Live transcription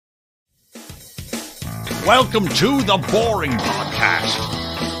Welcome to the Boring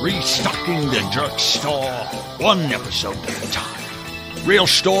Podcast, restocking the drugstore one episode at a time. Real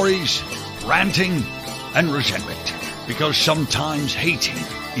stories, ranting, and resentment, because sometimes hating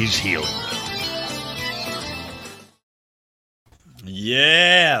is healing.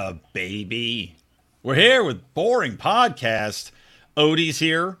 Yeah, baby. We're here with Boring Podcast. Odie's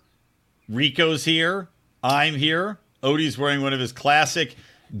here. Rico's here. I'm here. Odie's wearing one of his classic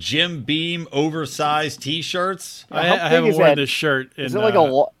Jim Beam oversized T-shirts. I haven't worn this shirt in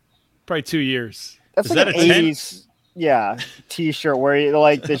probably 2 years. That's Is like that an a 80s T-shirt where you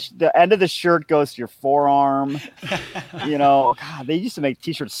like the end of the shirt goes to your forearm. You know, God, they used to make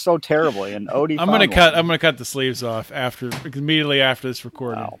T-shirts so terribly. And Odie, I'm gonna cut the sleeves off immediately after this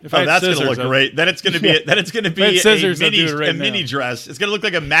recording. Wow. If I had That's scissors, gonna look great. Then it's gonna be a mini dress. It's gonna look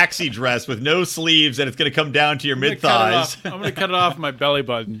like a maxi dress with no sleeves, and it's gonna come down to your mid thighs. I'm gonna cut it off my belly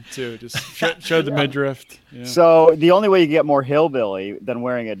button too. Just show the midriff. Yeah. So the only way you get more hillbilly than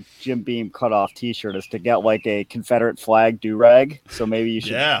wearing a Jim Beam cutoff T-shirt is to get like a Confederate flag do-rag. So maybe you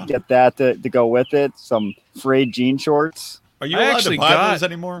should get that to go with it. Some frayed jean shorts. Are you allowed to buy those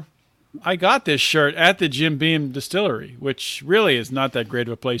anymore? I got this shirt at the Jim Beam distillery, which really is not that great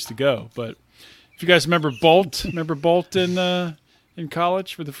of a place to go. But if you guys remember Bolt in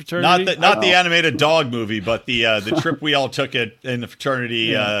college for the fraternity? Not the animated dog movie, but the trip we all took it in the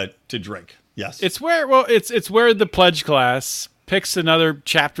fraternity to drink. Yes. It's where the pledge class picks another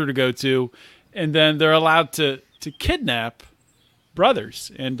chapter to go to, and then they're allowed to kidnap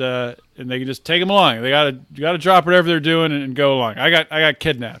brothers, and they can just take them along. You gotta drop whatever they're doing and go along. I got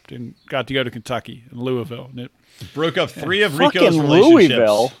kidnapped and got to go to Kentucky and Louisville, and it broke up 3 of Rico's relationships.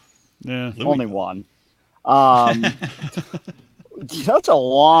 Louisville. Yeah, only one. That's a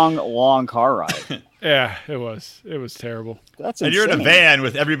long car ride. Yeah, it was terrible. That's and insane. you're in a van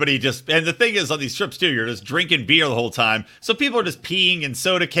with everybody and the thing is on these trips too, you're just drinking beer the whole time. So people are just peeing in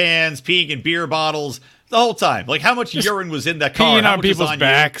soda cans, peeing in beer bottles the whole time. Like how much urine was in that car? Peeing on people's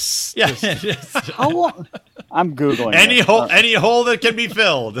backs. Yeah. How long? I'm Googling any hole that can be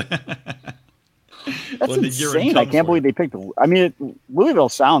filled. That's insane. I can't believe they picked Louisville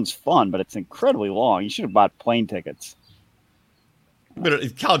sounds fun, but it's incredibly long. You should have bought plane tickets.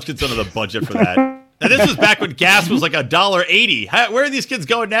 But college kids don't have the budget for that. And this was back when gas was like $1.80. Where are these kids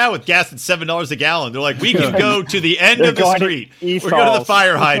going now with gas at $7 a gallon? They're like, we can go to the end of the street. We're going to the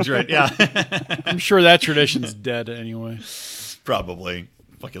fire hydrant. Yeah. I'm sure that tradition's dead anyway. Probably.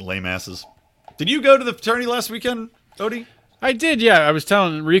 Fucking lame asses. Did you go to the fraternity last weekend, Odie? I did, yeah. I was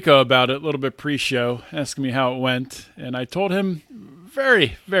telling Rico about it a little bit pre-show, asking me how it went, and I told him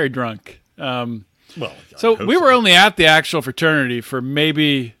very, very drunk. So we were only at the actual fraternity for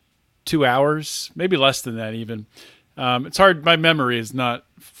maybe 2 hours, maybe less than that even. It's hard. My memory is not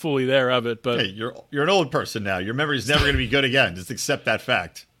fully there of it, but hey, you're an old person now. Your memory's never going to be good again. Just accept that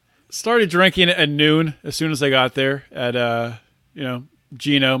fact. Started drinking at noon as soon as I got there at,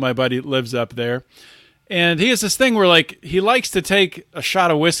 Gino, my buddy, lives up there. And he has this thing where like he likes to take a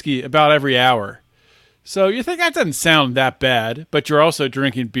shot of whiskey about every hour. So you think that doesn't sound that bad, but you're also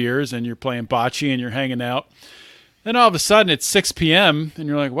drinking beers and you're playing bocce and you're hanging out. Then all of a sudden it's 6 p.m. and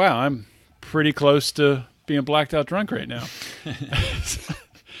you're like, wow, I'm pretty close to being blacked out drunk right now.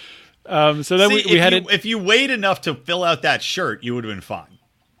 So then we headed. If you weighed enough to fill out that shirt, you would have been fine.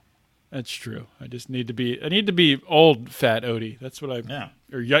 That's true. I need to be old fat Odie. That's what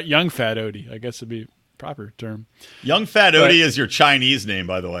or young fat Odie, I guess would be a proper term. Young fat Odie is your Chinese name,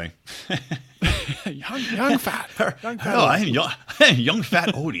 by the way. young fat. I'm young fat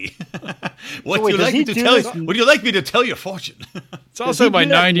Odie. Would you like me to tell your fortune? It's also my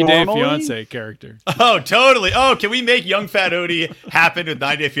 90 Day Fiance character. Oh, totally. Oh, can we make young fat Odie happen with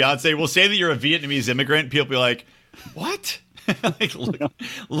 90 Day Fiance? We'll say that you're a Vietnamese immigrant. People be like, what? Like,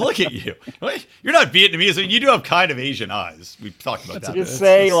 look at you. You're not Vietnamese. I mean, you do have kind of Asian eyes. We've talked about that. Just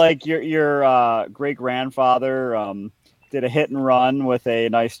say like your great grandfather did a hit and run with a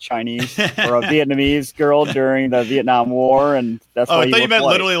nice Chinese or a Vietnamese girl during the Vietnam War, and that's why I thought you meant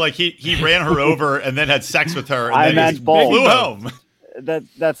literally like he ran her over and then had sex with her. And I then meant both. Flew home.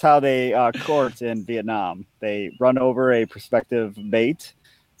 That's how they court in Vietnam. They run over a prospective mate,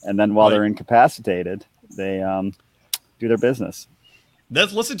 and then while they're incapacitated, they do their business.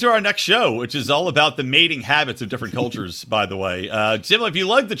 Let's listen to our next show, which is all about the mating habits of different cultures, by the way. Tim, if you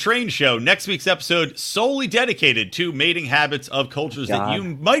like the train show, next week's episode solely dedicated to mating habits of cultures that you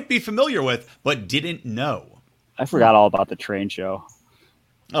might be familiar with, but didn't know. I forgot all about the train show.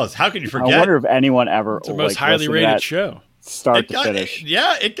 Oh, how can you forget? I wonder if anyone ever... It's the most highly rated show. Start to finish.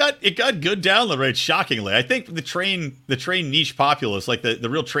 It got good download rates, shockingly. I think the train niche populace, like the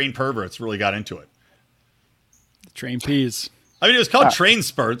real train perverts, really got into it. Train peas. I mean, it was called Train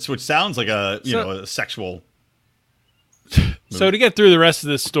Spurts, which sounds like a sexual. So to get through the rest of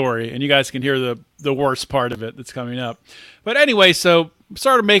this story, and you guys can hear the worst part of it that's coming up. But anyway, so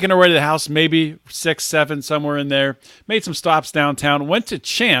started making our way to the house, maybe 6, 7, somewhere in there. Made some stops downtown. Went to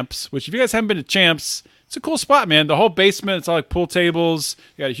Champs, which if you guys haven't been to Champs, it's a cool spot, man. The whole basement, it's all like pool tables.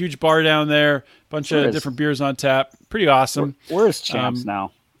 You got a huge bar down there, bunch of different beers on tap. Pretty awesome. Where is Champs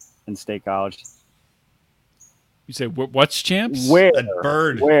now in State College? You say what's Champs? Where? That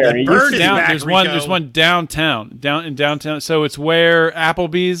bird. Where? That bird is down, back, there's Rico. one downtown. So it's where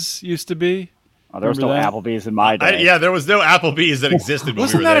Applebee's used to be. Oh, there was no Applebee's in my day. There was no Applebee's that existed when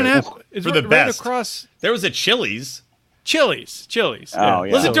Wasn't we were that there. an Apple? For the best. Across There was a Chili's. Chili's. Oh,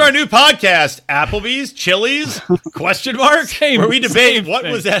 yeah. Listen to our new podcast, Applebee's, Chili's, ? Where we debate what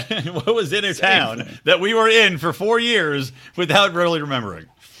was in a town that we were in for 4 years without really remembering.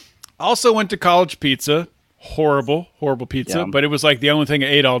 Also went to College Pizza. Horrible pizza, Yeah. but it was like the only thing I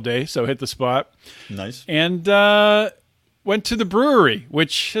ate all day, so hit the spot. Nice. And went to the brewery,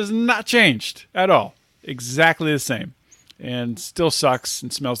 which has not changed at all. Exactly the same. And still sucks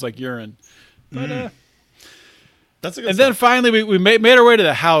and smells like urine. But That's a good and then finally we made our way to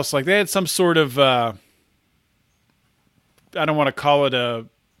the house. Like they had some sort of I don't want to call it a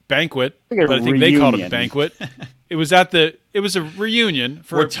banquet, but I think they called it a banquet. It was a reunion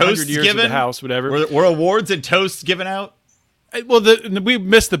for 100 years of the house, whatever. Were awards and toasts given out? Well, we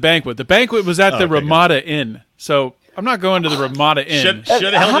missed the banquet. The banquet was at the Ramada Inn. So I'm not going to the Ramada Inn.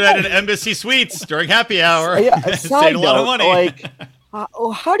 Should have held it at an Embassy Suites during happy hour. Saved a lot of money. Like,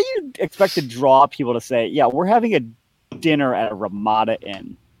 how do you expect to draw people to say, yeah, we're having a dinner at a Ramada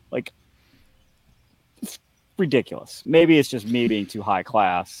Inn? Like, it's ridiculous. Maybe it's just me being too high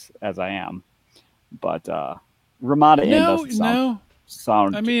class, as I am. But Ramada Inn doesn't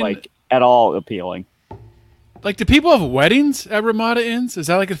sound like at all appealing. Like, do people have weddings at Ramada Inns? Is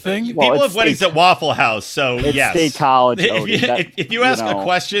that like a thing? Well, people have weddings at Waffle House, so it's yes. State College. If you ask a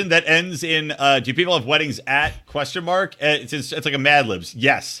question that ends in, do people have weddings at ? It's like a Mad Libs.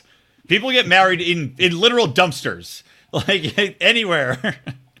 Yes. People get married in literal dumpsters, like anywhere.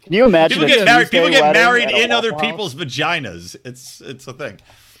 Can you imagine? People get married in other people's vaginas. It's a thing.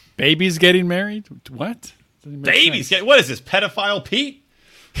 Babies getting married? What? Babies what is this? Pedophile Pete?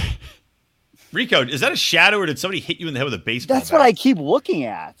 Rico, is that a shadow or did somebody hit you in the head with a baseball bat? That's what I keep looking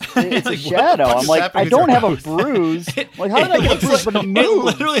at. It's a shadow. I'm like, I don't have a bruise. Like, how did I get a bruise? But it moved.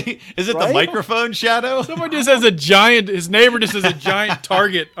 Literally, is it the microphone shadow? Someone just has his neighbor just has a giant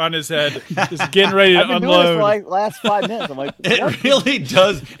target on his head, just getting ready to I've been unload. doing this for like last 5 minutes. I'm like, what? It really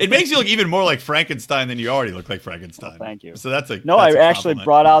does. It makes you look even more like Frankenstein than you already look like Frankenstein. Oh, thank you. So that's a No, that's I a actually compliment.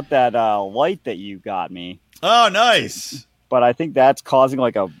 brought out that light that you got me. Oh, nice. But I think that's causing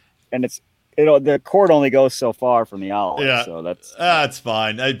the cord only goes so far from the outlet. Yeah. So that's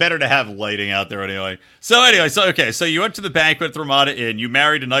fine. Better to have lighting out there anyway. So you went to the banquet at the Ramada Inn. You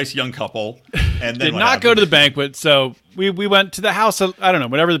married a nice young couple, and then did not go to the banquet. So we went to the house. I don't know.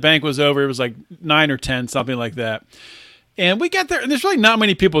 Whenever the banquet was over, it was like 9 or 10, something like that. And we got there, and there's really not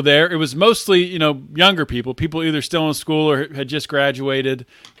many people there. It was mostly, younger people either still in school or had just graduated.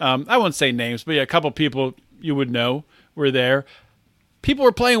 I won't say names, but yeah, a couple people you would know were there. People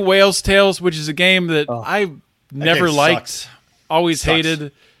were playing Whale's Tales, which is a game that I never liked, sucks. Always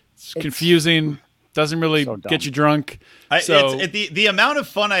hated. It's confusing, doesn't really get you drunk. The amount of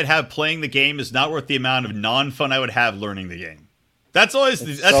fun I'd have playing the game is not worth the amount of non-fun I would have learning the game. That's always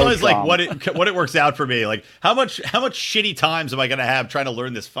like what it works out for me. Like how much shitty times am I gonna have trying to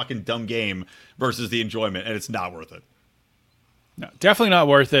learn this fucking dumb game versus the enjoyment, and it's not worth it. No, definitely not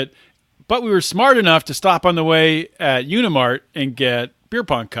worth it. But we were smart enough to stop on the way at Unimart and get beer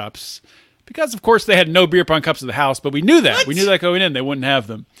pong cups. Because, of course, they had no beer pong cups at the house, but we knew that. What? We knew that going in, they wouldn't have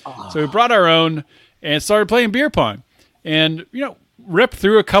them. So we brought our own and started playing beer pong. And, ripped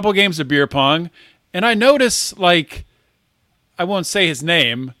through a couple games of beer pong. And I noticed, I won't say his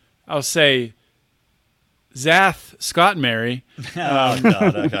name. I'll say Zath Scottmary.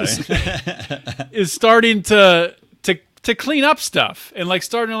 Is starting to clean up stuff. And,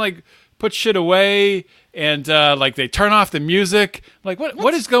 starting to, put shit away, and they turn off the music. Like,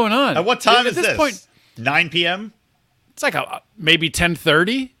 what is going on? At what time is this point? 9 p.m. It's like maybe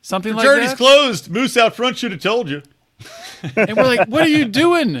 10:30, something like Fraternity's that. closed. Moose out front should have told you. And we're like, "What are you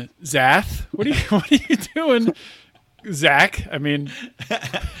doing, Zath? What are you doing, Zach? I mean,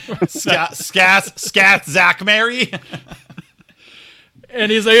 Scath Zach Mary." And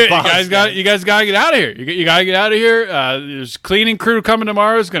he's like, hey, you guys gotta get out of here. You gotta get out of here. There's cleaning crew coming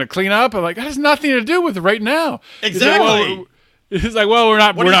tomorrow. Is gonna clean up. I'm like, that has nothing to do with it right now. Exactly. It's like, well, we're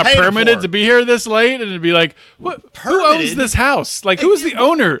not permitted to be here this late, and it'd be like, what? Who owns this house? Like, who's the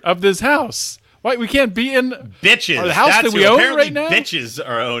owner of this house? Why we can't be in bitches? The house that we own right now. Bitches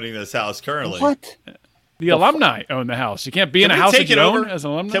are owning this house currently. What? The alumni own the house. You can't be in a house that you own as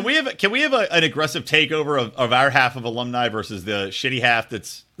an alumni. Can we have an aggressive takeover of our half of alumni versus the shitty half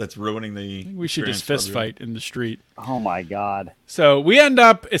that's ruining the? We should just fist fight in the street. Oh my god! So we end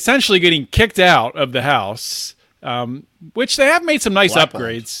up essentially getting kicked out of the house, which they have made some nice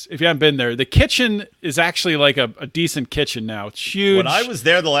upgrades. If you haven't been there, the kitchen is actually like a decent kitchen now. It's huge. When I was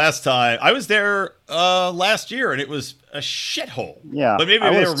there the last time, I was there last year, and it was a shithole. Yeah, but maybe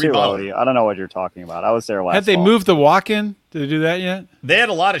they were remodeling. I don't know what you're talking about. I was there last. Had they moved the walk-in? Did they do that yet? They had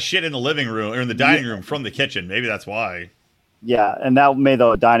a lot of shit in the living room or in the dining room from the kitchen. Maybe that's why. Yeah, and that made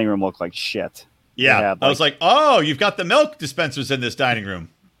the dining room look like shit. Yeah, I was like, oh, you've got the milk dispensers in this dining room.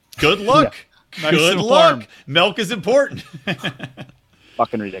 Good luck. Yeah. Good luck. Milk is important.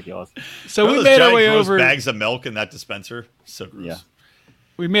 Fucking ridiculous. So we made our way over bags of milk in that dispenser. So gross. Yeah.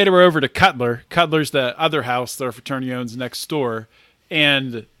 We made our way over to Cutler. Cutler's the other house that our fraternity owns next door,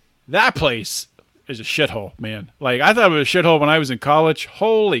 and that place is a shithole, man. Like, I thought it was a shithole when I was in college.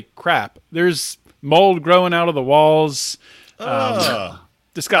 Holy crap! There's mold growing out of the walls.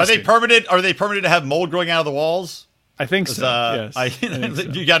 Disgusting. Are they permitted to have mold growing out of the walls? I think so. Yes. I think so.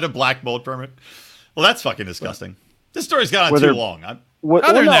 You got a black mold permit? Well, that's fucking disgusting. This story's gone on too long. Other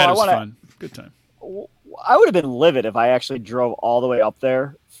than that, it was fun. Good time. I would have been livid if I actually drove all the way up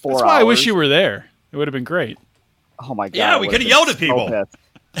there 4 hours. That's why I wish you were there. It would have been great. Oh my god! Yeah, we could have yelled at people.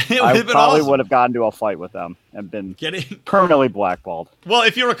 I probably would have gotten into a fight with them and been permanently blackballed. Well,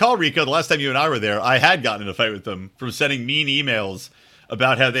 if you recall, Rico, the last time you and I were there, I had gotten in a fight with them from sending mean emails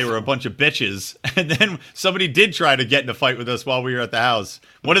about how they were a bunch of bitches, and then somebody did try to get in a fight with us while we were at the house.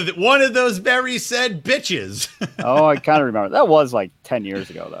 One of those very said bitches. Oh, I kind of remember. That was like 10 years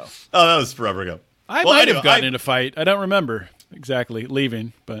ago, though. Oh, that was forever ago. I might have gotten in a fight. I don't remember exactly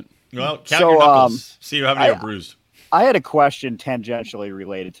leaving, but count your knuckles. See how many are bruised. I had a question tangentially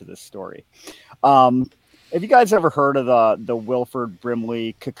related to this story. Have you guys ever heard of the Wilford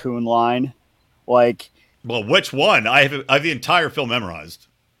Brimley cocoon line? Well, which one? I have the entire film memorized.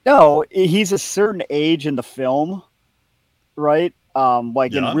 No, he's a certain age in the film, right?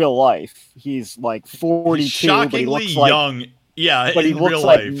 In real life, he's like 42, shockingly but he looks young. Yeah, but he looks real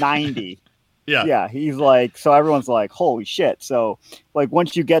like life. 90. Yeah, he's like, so everyone's like, holy shit. So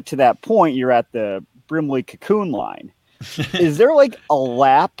once you get to that point, you're at the Brimley cocoon line. Is there like a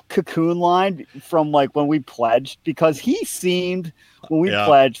lap cocoon line from when we pledged? Because he seemed when we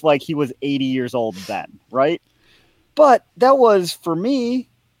pledged like he was 80 years old then, right? But that was for me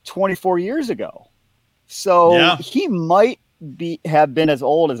 24 years ago. So he might have been as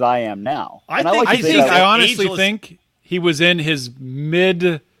old as I am now. I honestly think he was in his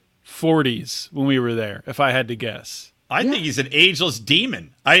mid 40s when we were there, if I had to guess. I think he's an ageless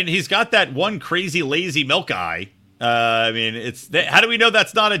demon. He's got that one crazy lazy milk eye. How do we know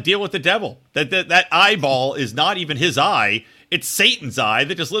that's not a deal with the devil? That eyeball is not even his eye. It's Satan's eye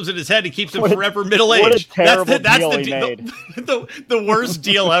that just lives in his head and keeps him forever middle-aged. What a terrible deal he made. The worst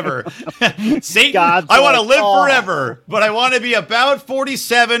deal ever. Satan, I want to live forever, but I want to be about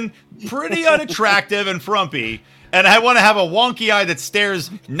 47, pretty unattractive and frumpy, and I want to have a wonky eye that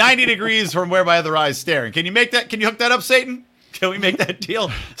stares 90 degrees from where my other eye's staring. Can you make that? Can you hook that up, Satan? Can we make that deal?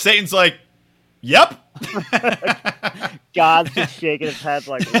 Satan's like, yep. God's just shaking his head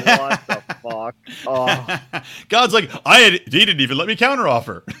like, what the fuck? Oh. God's like, he didn't even let me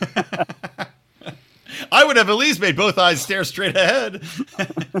counteroffer. I would have at least made both eyes stare straight ahead.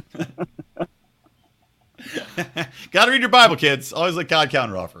 Got to read your Bible, kids. Always let God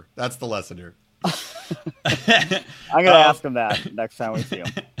counteroffer. That's the lesson here. I'm going to ask him that next time we see him.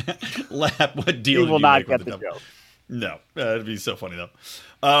 What deal? He will not get the joke. No, it'd be so funny though.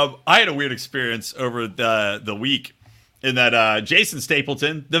 I had a weird experience over the week in that Jason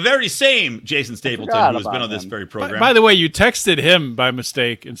Stapleton, the very same Jason Stapleton who has been on this very program. By the way, you texted him by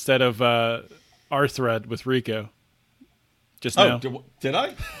mistake instead of our thread with Rico. Just now. Did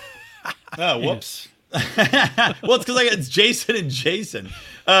I? Oh, whoops. Well, it's because it's Jason and Jason.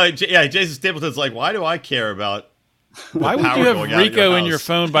 Jason Stapleton's like, why do I care about? Why would you have Rico in your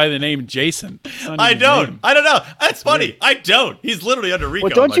phone by the name Jason? I don't know. That's funny. I don't. He's literally under Rico.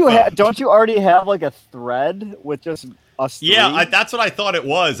 Well, don't you already have like a thread with just us three? Yeah, that's what I thought it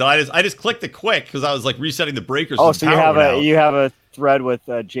was. And I just clicked it quick because I was like resetting the breakers. Oh, so you have a thread with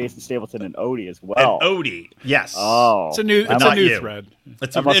Jason Stapleton and Odie as well. And Odie, yes. Oh, it's a new thread.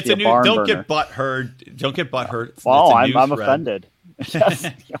 It's a new. Don't get butthurt. Don't get butthurt. Wow, I'm offended. Yes.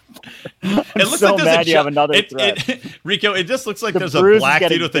 I'm so mad you have another thread. Rico, it just looks like there's a black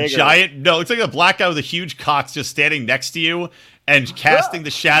dude with a giant. No, it looks like a black guy with a huge cock just standing next to you and casting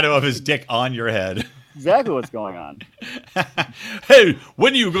the shadow of his dick on your head. Exactly what's going on. Hey,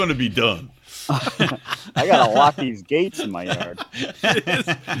 when are you going to be done? I gotta lock these gates in my yard.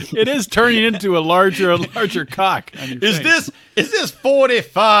 It is turning into a larger cock. On your face. Is this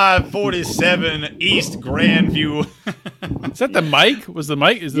 45, 47 East Grandview? Is that the mic? Was the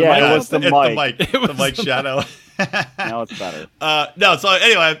mic? Is the yeah, mic? it was the mic. It was the mic shadow. Now it's better. No, so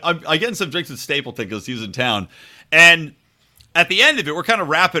anyway, I'm getting some drinks at Stapleton because he's in town, and at the end of it, we're kind of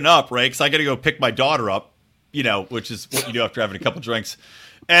wrapping up, right? Because I got to go pick my daughter up, which is what you do after having a couple drinks,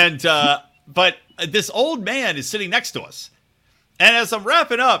 and. But this old man is sitting next to us. And as I'm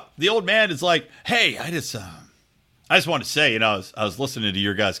wrapping up, the old man is like, hey, I just want to say, I was listening to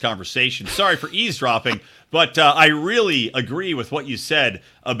your guys' conversation. Sorry for eavesdropping, but I really agree with what you said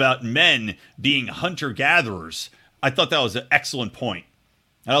about men being hunter-gatherers. I thought that was an excellent point.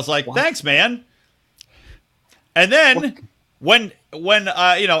 And I was like, thanks, man. And then when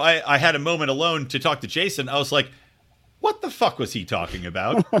I had a moment alone to talk to Jason, I was like, what the fuck was he talking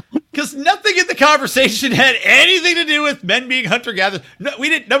about? Because nothing in the conversation had anything to do with men being hunter-gatherers. No, we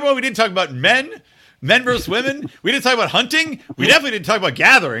didn't. Number one, we didn't talk about men versus women. We didn't talk about hunting. We definitely didn't talk about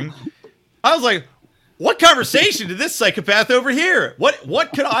gathering. I was like, what conversation did this psychopath overhear?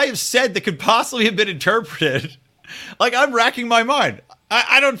 What could I have said that could possibly have been interpreted? Like, I'm racking my mind.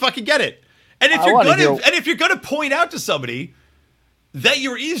 I don't fucking get it. And if you're gonna point out to somebody that you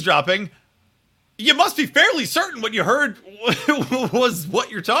were eavesdropping, you must be fairly certain what you heard was what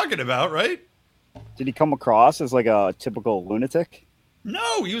you're talking about, right? Did he come across as like a typical lunatic?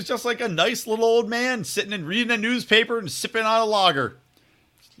 No, he was just like a nice little old man sitting and reading a newspaper and sipping on a lager.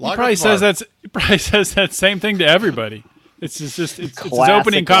 He probably says that same thing to everybody. It's his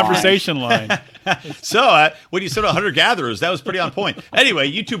opening conversation line. So when you said hunter-gatherers, that was pretty on point. Anyway,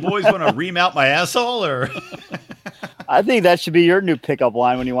 you two boys want to ream out my asshole, or? I think that should be your new pickup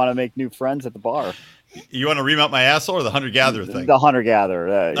line when you want to make new friends at the bar. You want to ream out my asshole or the hunter-gatherer thing? The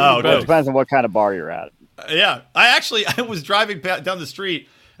hunter-gatherer. It depends on what kind of bar you're at. Yeah. I was driving down the street,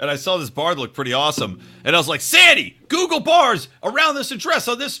 and I saw this bar that looked pretty awesome. And I was like, Sandy, Google bars around this address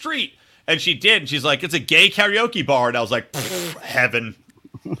on this street. And she did. And she's like, it's a gay karaoke bar. And I was like, heaven.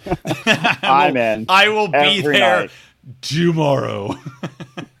 I'm in. I will be there tomorrow.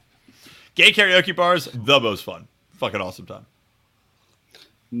 Gay karaoke bars, the most fun. Fucking awesome time.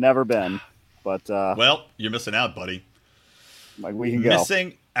 Never been, but well, you're missing out, buddy. Like, we can go.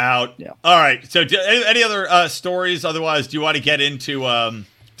 Missing out. Yeah. All right. So, any other stories? Otherwise, do you want to get into to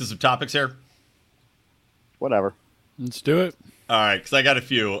some topics here? Whatever. Let's do it. All right, because I got a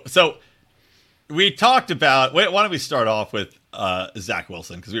few. So, we talked about. Why don't we start off with Zach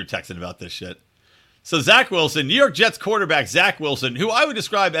Wilson, because we were texting about this shit. So, Zach Wilson, New York Jets quarterback Zach Wilson, who I would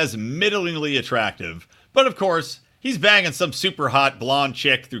describe as middlingly attractive, but of course, he's banging some super hot blonde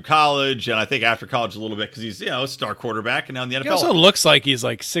chick through college, and I think after college a little bit because he's, a star quarterback and now in the NFL. He also looks like he's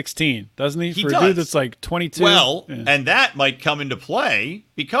like 16, doesn't he? He For does. a dude that's like 22. Well, yeah. And that might come into play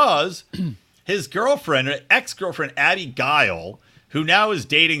because his girlfriend, ex-girlfriend Abby Guile, who now is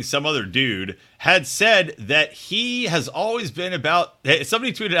dating some other dude, had said that he has always been about.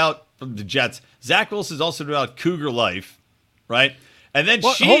 Somebody tweeted out from the Jets, Zach Wilson's also about cougar life, right? And then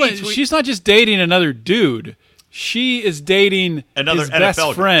she's not just dating another dude. She is dating another his NFL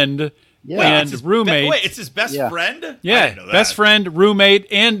best friend and roommate. Wait, it's his best friend? Yeah, I didn't know that. Best friend, roommate,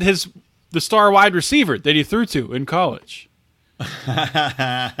 and the star wide receiver that he threw to in college.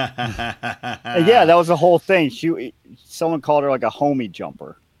 Yeah, that was the whole thing. Someone called her like a homie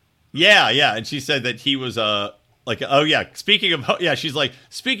jumper. Yeah, and she said that he was speaking of she's like,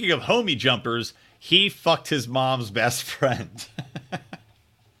 speaking of homie jumpers, he fucked his mom's best friend.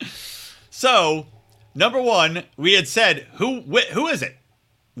 So, number one, we had said, who is it?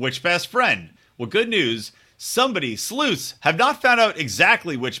 Which best friend? Well, good news. Sleuths have not found out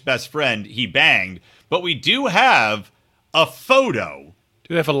exactly which best friend he banged, but we do have a photo.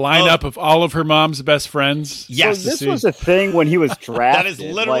 Do they have a lineup of all of her mom's best friends? Yes. So this was a thing when he was drafted. That is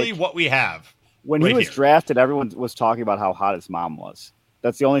literally what we have. When he was drafted, everyone was talking about how hot his mom was.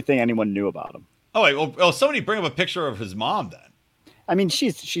 That's the only thing anyone knew about him. Oh, wait. Well, somebody bring up a picture of his mom then. I mean,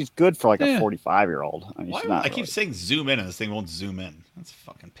 she's good for like a 45-year-old. I mean, she's not. I keep saying zoom in, and this thing won't zoom in. That's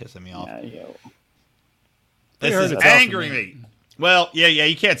fucking pissing me off. This is angering me. Well, yeah,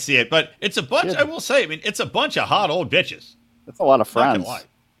 you can't see it, but it's a bunch. I will say, it's a bunch of hot old bitches. That's a lot of friends.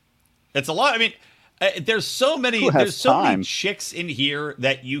 It's a lot. I mean, There's so many chicks in here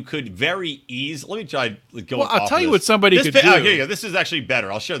that you could very easily. Let me try go. Well, I'll tell you what somebody could do. Oh, here you go. This is actually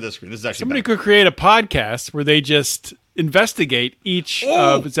better. I'll show this screen. This is actually somebody better. could create a podcast where they just investigate each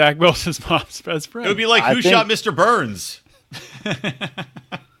of Zach Wilson's mom's best friends. It would be like Who Shot Mr. Burns?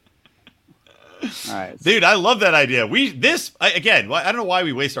 All right, dude, I love that idea. I don't know why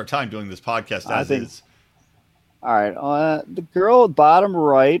we waste our time doing this podcast as is. All right, the girl bottom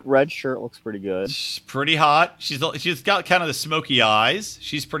right, red shirt looks pretty good. She's pretty hot. She's got kind of the smoky eyes.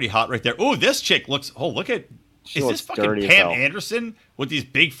 She's pretty hot right there. Oh, this chick looks. Oh, look at. Is this fucking Pam Anderson with these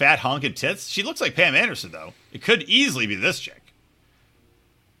big fat honking tits? She looks like Pam Anderson though. It could easily be this chick.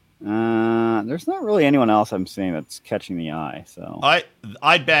 There's not really anyone else I'm seeing that's catching the eye. So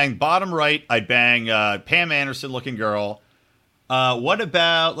I'd bang bottom right. I'd bang Pam Anderson looking girl. What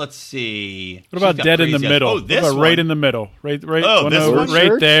about? Let's see. What about dead in the middle? Oh, this one. Right in the middle. Right. Oh, this one?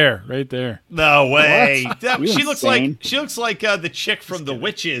 Right there. Right there. No way. She looks insane? like the chick from The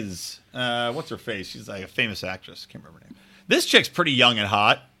Witches. What's her face? She's like a famous actress. Can't remember her name. This chick's pretty young and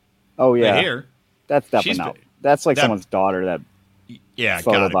hot. Oh yeah. Right here. That's definitely not. That's like someone's daughter. That. Yeah,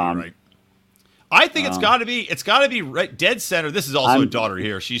 gotta be right. I think it's got to be right, dead center. This is also a daughter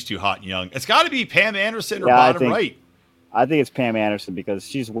here. She's too hot and young. It's got to be Pam Anderson or bottom right. I think it's Pam Anderson because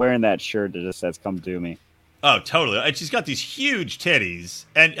she's wearing that shirt that just says "Come to me." Oh, totally. And she's got these huge titties,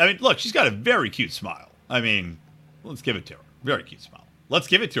 and I mean, look, she's got a very cute smile. I mean, let's give it to her. Very cute smile. Let's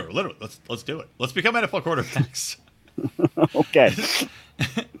give it to her. Literally, let's do it. Let's become NFL quarterbacks. Okay.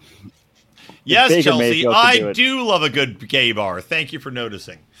 Yes, Chelsea, I do love a good gay bar. Thank you for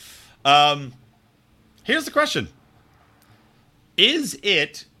noticing. Here's the question. Is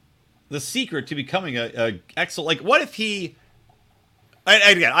it the secret to becoming a excellent... Like, what if he...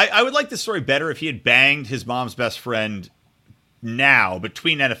 Again, I would like this story better if he had banged his mom's best friend now,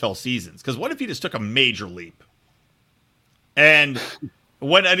 between NFL seasons. Because what if he just took a major leap? And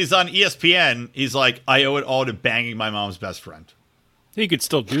when he's on ESPN, he's like, I owe it all to banging my mom's best friend. He could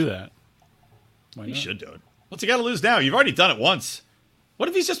still do that. He should do it. What's he got to lose now? You've already done it once. What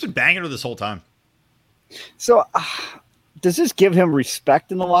if he's just been banging her this whole time? So, does this give him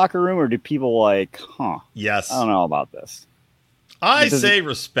respect in the locker room, or do people like, Yes. I don't know about this. I say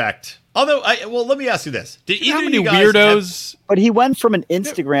respect. Although, let me ask you this: did either how many of you guys weirdos? But he went from an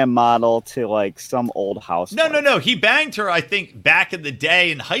Instagram model to like some old house. No. He banged her. I think back in the day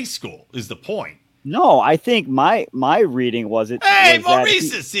in high school is the point. No, I think my reading was it. Hey,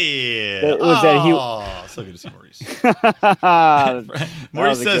 Maurice is here. It was that he. So good to see Maurice.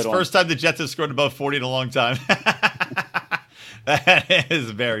 Maurice says first time the Jets have scored above 40 in a long time. That is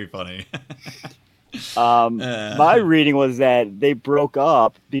very funny. My reading was that they broke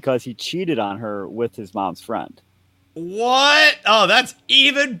up because he cheated on her with his mom's friend. What? Oh, that's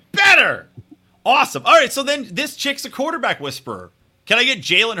even better. Awesome. All right, so then this chick's a quarterback whisperer. Can I get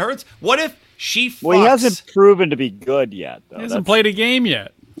Jalen Hurts? What if she fucks? Well, he hasn't proven to be good yet, though. He hasn't played a game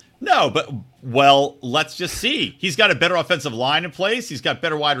yet. No, but, well, let's just see. He's got a better offensive line in place. He's got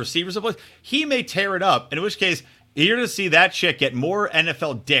better wide receivers in place. He may tear it up, in which case, you're going to see that chick get more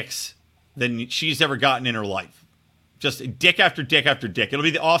NFL dicks than she's ever gotten in her life. Just dick after dick after dick. It'll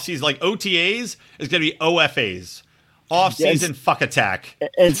be the offseason, like OTAs is going to be OFAs. Off-season fuck attack.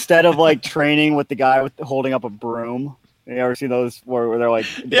 Instead of, like, training with the guy holding up a broom. You ever see those where they're like,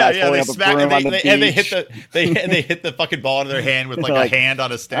 they smack and they hit the fucking ball in their hand with like a hand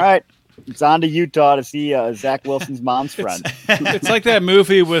on a stick. All right, it's on to Utah to see Zach Wilson's mom's friend. It's like that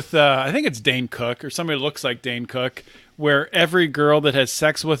movie with I think it's Dane Cook or somebody that looks like Dane Cook, where every girl that has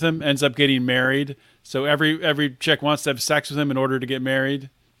sex with him ends up getting married. So every chick wants to have sex with him in order to get married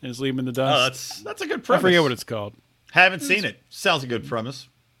and is leaving in the dust. Oh, that's a good premise. I forget what it's called. Haven't seen it. Sounds a good premise.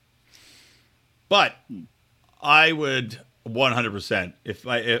 But I would 100%. If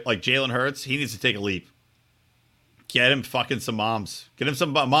like Jalen Hurts, he needs to take a leap. Get him fucking some moms. Get him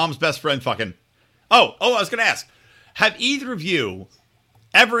some mom's best friend fucking. Oh, I was going to ask. Have either of you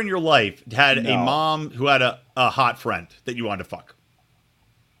ever in your life had a mom who had a hot friend that you wanted to fuck?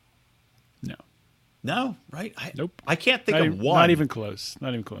 No. No, right? Nope. I can't think of one. Not even close. Not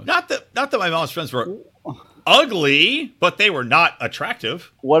even close. Not that my mom's friends were ugly, but they were not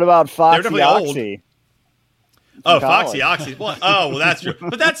attractive. What about Foxy definitely Oxy? Old. Oh, Foxy Oxy. Well, that's true.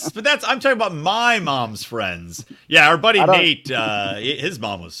 But that's. I'm talking about my mom's friends. Yeah, our buddy Nate. His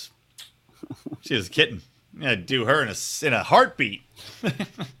mom she was a kitten. Yeah, do her in a heartbeat.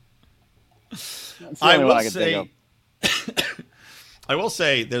 I will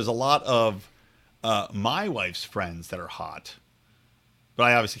say there's a lot of my wife's friends that are hot, but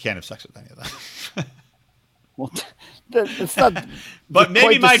I obviously can't have sex with any of them. Well, it's not. But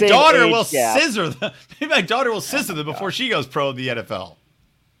maybe my daughter will gap. scissor them. Maybe my daughter will scissor them before she goes pro in the NFL.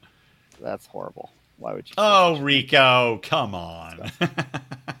 That's horrible. Why would you? Oh, Rico, come on.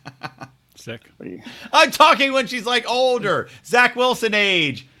 Sick. I'm talking when she's like older, Zach Wilson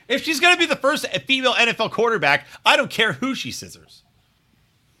age. If she's going to be the first female NFL quarterback, I don't care who she scissors.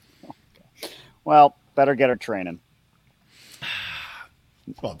 Okay. Well, better get her training.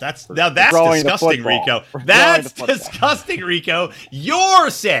 Well, that's disgusting, Rico. That's disgusting, Rico. You're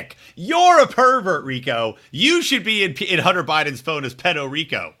sick. You're a pervert, Rico. You should be in Hunter Biden's phone as pedo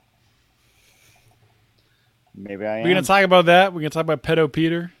Rico. Maybe I am. We're going to talk about that? We're going to talk about pedo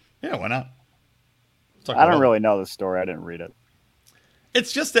Peter? Yeah, why not? I don't really know the story. I didn't read it.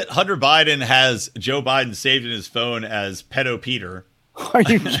 It's just that Hunter Biden has Joe Biden saved in his phone as pedo Peter. Are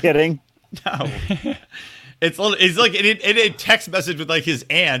you kidding? No. It's like in a text message with like his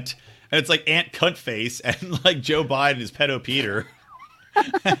aunt, and it's like Aunt Cunt Face, and like Joe Biden is pedo Peter.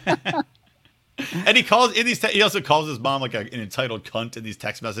 And he also calls his mom like an entitled cunt in these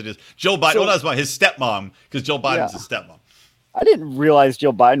text messages. Joe Biden, that's about his stepmom, because Joe Biden's his stepmom. I didn't realize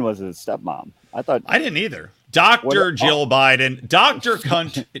Joe Biden was his stepmom. I didn't either. Dr. Jill Biden, Dr.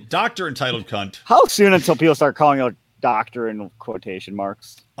 Cunt, Dr. Entitled Cunt. How soon until people start calling you a doctor in quotation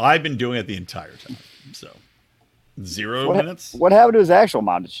marks? I've been doing it the entire time. So 0 minutes. What happened to his actual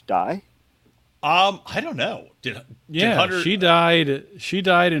mom? Did she die? I don't know. Did Hunter... she died. She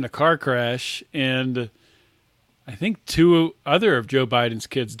died in a car crash, and I think 2 other of Joe Biden's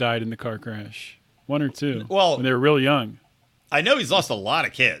kids died in the car crash. 1 or 2. Well, when they were real young. I know he's lost a lot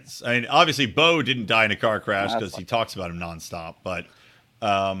of kids. I mean, obviously, Bo didn't die in a car crash because he talks about him nonstop. But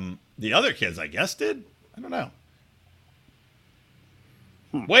the other kids, I guess, did. I don't know.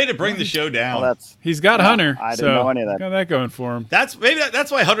 Way to bring the show down. Well, he's got Hunter. I didn't know any of that. Got that going for him. That's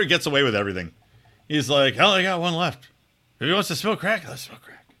why Hunter gets away with everything. He's like, I only got 1 left. If he wants to smoke crack, let's smoke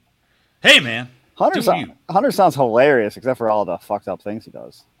crack. Hey, man. Hunter sounds hilarious, except for all the fucked up things he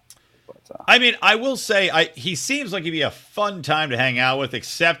does. I mean, I will say, he seems like he'd be a fun time to hang out with,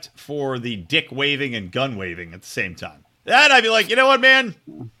 except for the dick waving and gun waving at the same time. That I'd be like, you know what, man?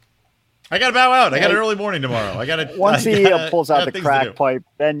 I got to bow out. I got an early morning tomorrow. Once he pulls out the crack pipe,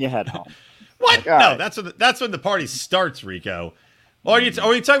 then you head home. What? No, right. That's when the party starts, Rico. Or are you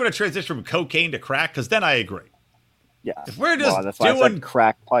talking about a transition from cocaine to crack? Because then I agree. Yeah. If we're just that's why I said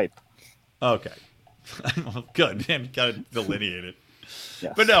crack pipe. Okay. Well, good. Got to delineate it.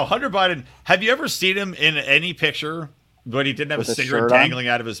 Yes. But no, Hunter Biden, have you ever seen him in any picture but he didn't have a cigarette dangling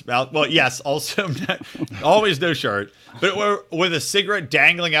out of his mouth? Well, yes, also always no shirt, but with a cigarette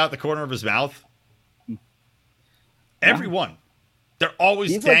dangling out the corner of his mouth. Everyone. They're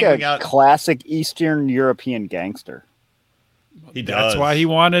always dangling out. Classic Eastern European gangster. He does. That's why he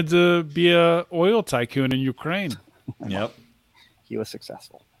wanted to be a oil tycoon in Ukraine. Yep. He was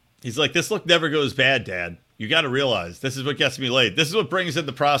successful. He's like, this look never goes bad, Dad. You got to realize this is what gets me laid. This is what brings in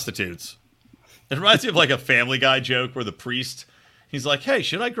the prostitutes. It reminds me of like a Family Guy joke where the priest, he's like, hey,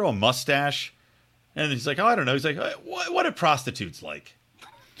 should I grow a mustache? And he's like, oh, I don't know. He's like, what are prostitutes like?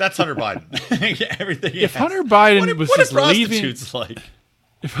 That's Hunter Biden. Everything. If Hunter Biden was just leaving,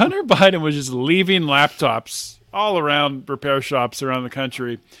 if Hunter Biden was just leaving laptops all around repair shops around the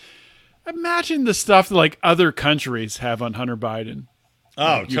country, imagine the stuff that like other countries have on Hunter Biden.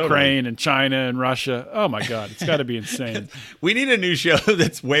 Oh, like Ukraine and China and Russia. Oh my God, it's got to be insane. We need a new show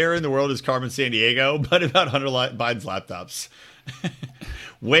that's Where in the World is Carmen Sandiego, but about Hunter Biden's laptops.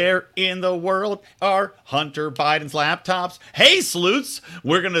 Where in the world are Hunter Biden's laptops? Hey, sleuths,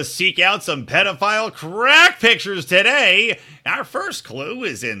 we're going to seek out some pedophile crack pictures today. Our first clue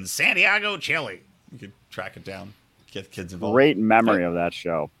is in Santiago, Chile. You can track it down, get the kids involved. Great memory of that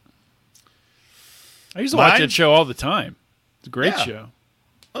show. I used to watch that show all the time. It's a great show.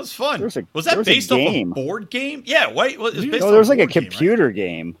 That was fun. Was that based off a board game? Yeah, wait. Well, there was like a computer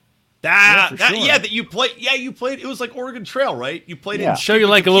game. That you played. Yeah, you played. It was like Oregon Trail, right? You played it. Show you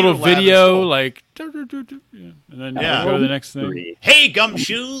like a little video, like, and then go to the next thing. Hey,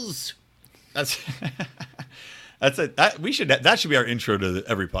 gumshoes. That's it. That should be our intro to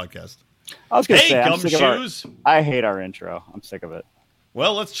every podcast. I was going to say, gumshoes. I hate our intro. I'm sick of it.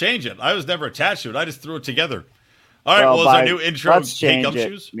 Well, let's change it. I was never attached to it. I just threw it together. All right. Well, is our new intro? Let's change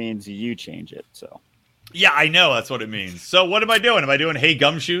it. Means you change it. So. Yeah, I know. That's what it means. So what am I doing? Am I doing Hey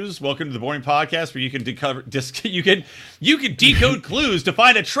Gumshoes? Welcome to the Boring Podcast, where you can you can decode clues to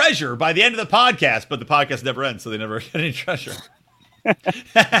find a treasure by the end of the podcast, but the podcast never ends, so they never get any treasure.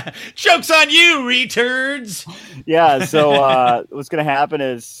 Joke's on you, retards. Yeah, so what's going to happen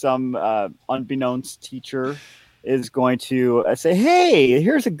is some unbeknownst teacher is going to say, hey,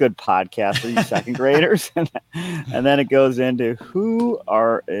 here's a good podcast for you second graders. And then it goes into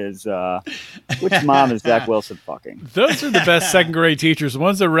which mom is Zach Wilson fucking? Those are the best second grade teachers, the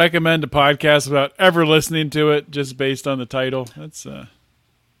ones that recommend a podcast without ever listening to it just based on the title. That's good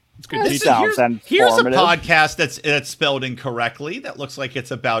teaching. Here's a podcast that's spelled incorrectly that looks like it's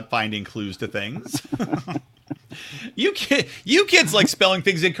about finding clues to things. You kids like spelling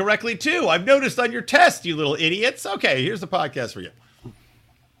things incorrectly too. I've noticed on your test, you little idiots. Okay, here's the podcast for you.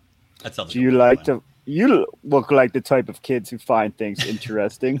 That's something. You look like the type of kids who find things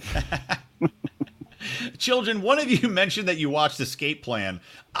interesting. Children, one of you mentioned that you watched Escape Plan.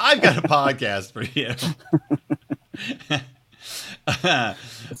 I've got a podcast for you.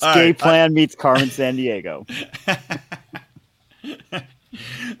 Escape Plan meets Carmen Sandiego.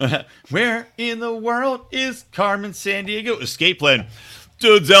 Where in the world is Carmen Sandiego? Escape Plan.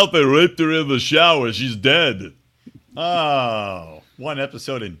 Turns out they raped her in the shower. She's dead. Oh, one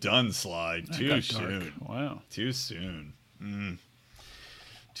episode and done, Slide. Too soon. Wow. Too soon.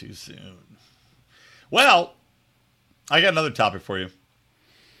 Too soon. Well, I got another topic for you.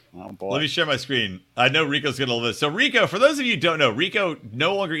 Oh, boy. Let me share my screen. I know Rico's going to love this. So Rico, for those of you who don't know, Rico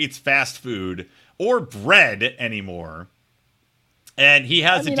no longer eats fast food or bread anymore. And he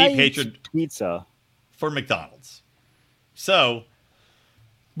has a deep hatred pizza for McDonald's. So,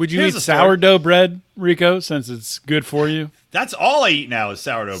 would you eat sourdough bread, Rico, since it's good for you? That's all I eat now is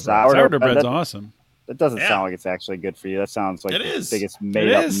sourdough bread. Sourdough bread's awesome. That doesn't sound like it's actually good for you. That sounds like the biggest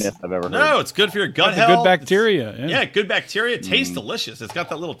made-up myth I've ever heard. No, it's good for your gut health. Good bacteria. Yeah, good bacteria. It tastes delicious. It's got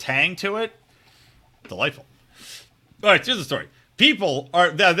that little tang to it. Delightful. All right, here's the story. People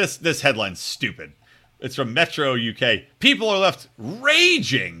are... This headline's stupid. It's from Metro UK. People are left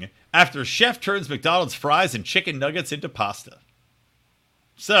raging after chef turns McDonald's fries and chicken nuggets into pasta.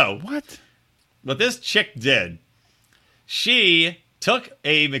 So, what this chick did, she took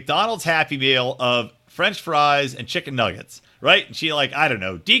a McDonald's Happy Meal of French fries and chicken nuggets, right? And she,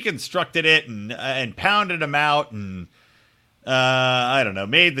 deconstructed it and pounded them out and,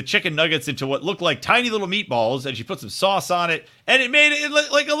 made the chicken nuggets into what looked like tiny little meatballs, and she put some sauce on it, and it made it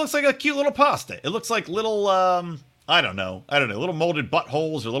looks like a cute little pasta. It looks like little, little molded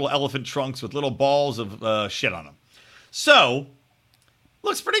buttholes or little elephant trunks with little balls of shit on them. So,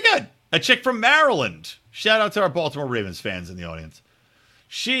 looks pretty good. A chick from Maryland. Shout out to our Baltimore Ravens fans in the audience.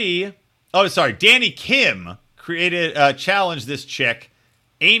 Danny Kim challenged this chick,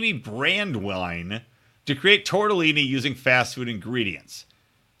 Amy Brandwine, to create tortellini using fast food ingredients.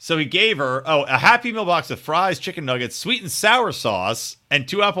 So he gave her a Happy Meal box of fries, chicken nuggets, sweet and sour sauce, and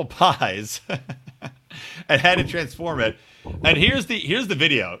 2 apple pies, and had to transform it. And here's the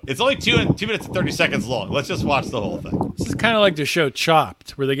video. It's only 2 minutes and 30 seconds long. Let's just watch the whole thing. This is kind of like the show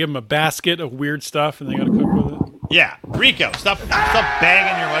Chopped, where they give them a basket of weird stuff and they got to cook with it. Yeah, Rico, stop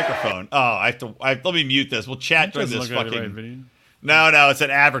banging your microphone. Oh, let me mute this. We'll chat during this fucking right video. No, it's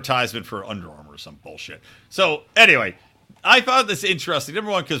an advertisement for Under Armour or some bullshit. So anyway, I found this interesting.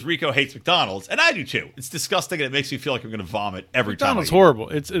 Number one, because Rico hates McDonald's, and I do too. It's disgusting, and it makes me feel like I'm going to vomit every time. McDonald's horrible.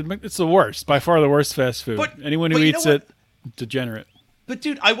 It's the worst, by far the worst fast food. Anyone who eats it, degenerate. But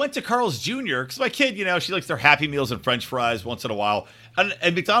dude, I went to Carl's Jr. because my kid, she likes their Happy Meals and French fries once in a while, and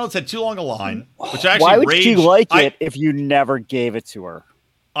McDonald's had too long a line, which I actually Why would she like it if you never gave it to her?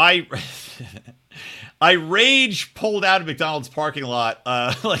 I rage pulled out of McDonald's parking lot,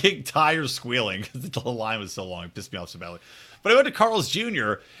 like tires squealing because the line was so long. It pissed me off so badly. But I went to Carl's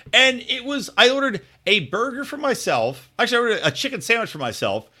Jr. and I ordered a burger for myself. Actually, I ordered a chicken sandwich for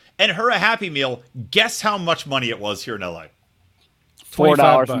myself and her a Happy Meal. Guess how much money it was here in LA?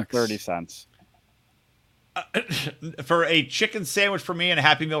 $4.30. For a chicken sandwich for me and a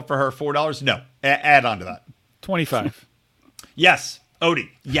Happy Meal for her, $4? No. Add on to that. $25. Yes. Odie.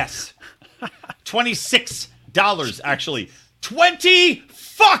 Yes. $26, actually.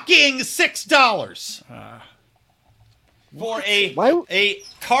 $26 for a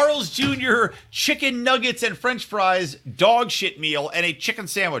Carl's Jr. chicken nuggets and French fries dog shit meal and a chicken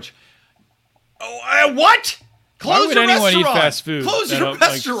sandwich. Oh, what? Close your restaurant. Eat fast food? Close your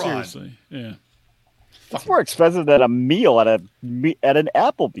restaurant. Seriously, yeah. It's more expensive than a meal at an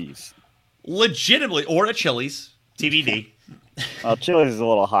Applebee's. Legitimately, or a Chili's. TBD. Well, Chili's is a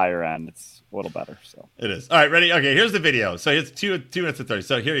little higher end. It's a little better. So it is. All right, ready? Okay, here's the video. So it's 2 minutes and 30.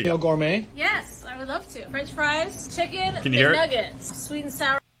 So here you go. Gourmet? Yes, I would love to. French fries, chicken, Can you hear nuggets, sweet and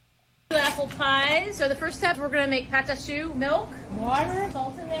sour, 2 apple pies. So the first step, we're going to make pâte à choux, milk, water,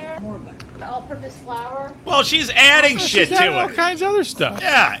 salt in there, all-purpose flour. Well, she's adding shit to it. All kinds of other stuff.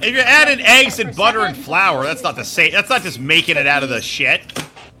 Yeah, if you're adding eggs and butter and flour, that's not the same. That's not just making it out of the shit.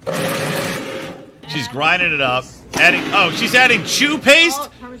 She's grinding it up. She's adding chew paste?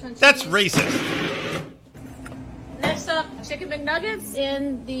 That's racist. Next up, chicken McNuggets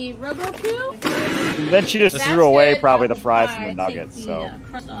in the Robo-Q. Then she just threw away probably the fries and the nuggets.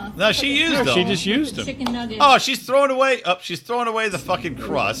 No, she used them. She just used them. Chicken nuggets. Oh, she's throwing away. She's throwing away the fucking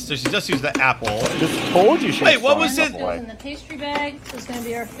crust. So she just used the apple. Just told you. Wait, what was it? Goes in the pastry bag. This is gonna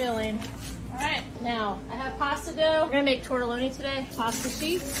be our filling. All right, now I have pasta dough. We're gonna make tortelloni today. Pasta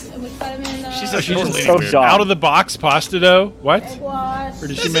sheets, and we cut them in. She's so dumb. Out of the box pasta dough. What? Egg wash. Or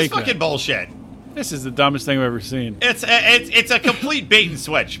did she This make is fucking bullshit. This is the dumbest thing I've ever seen. It's a complete bait and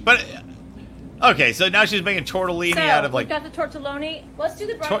switch. But okay, so now she's making tortellini out of like. We got the tortelloni. Let's do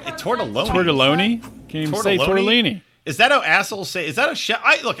the brown tortelloni. Tortelloni? Can't even say tortellini. Is that how assholes say? Is that a chef?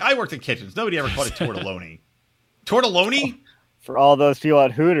 I worked in kitchens. Nobody ever called it tortelloni. Tortelloni? For all those people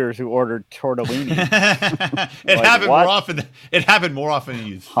at Hooters who ordered tortellini. It happened more often. It happened more often than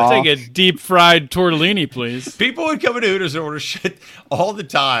you think. I'll take a deep fried tortellini, please. People would come into Hooters and order shit all the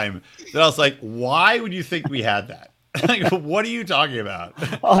time. And I was like, why would you think we had that? Like, what are you talking about?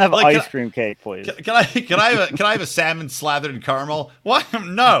 I'll have ice cream cake, please. Can I have a salmon slathered in caramel? What?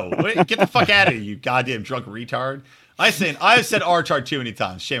 No. Wait, get the fuck out of here, you goddamn drunk retard. I've said R-tard too many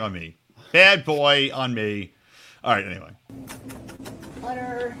times. Shame on me. Bad boy on me. All right, anyway.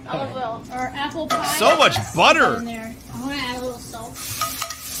 Butter, olive oil, or apple pie. So much butter. In there. I want to add a little salt.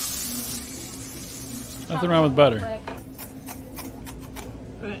 Nothing wrong with butter.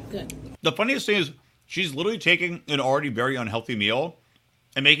 All right, good. The funniest thing is she's literally taking an already very unhealthy meal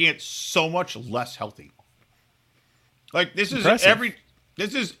and making it so much less healthy. Like this is Impressive.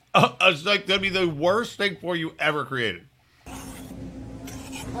 it's like gonna be the worst thing for you ever created.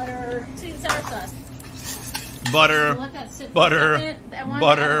 Butter, sweet and sour sauce. Butter, Let that sit for a butter, second. I want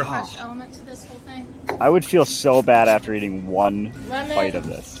butter. to add a fresh element to this whole thing. I would feel so bad after eating one Lemon. bite of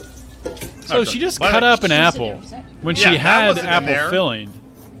this. So she just Butter. cut up an apple when Yeah, she that had wasn't in apple there. filling.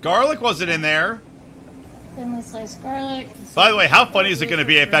 Garlic wasn't in there. Thinly sliced garlic. By the way, how funny is it going to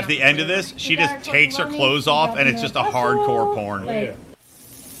be if at the end of this she just takes her clothes off and it's just a hardcore porn? Wait.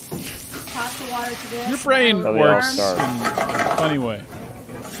 Toss the water to this. Your brain So they all works in start. a funny way.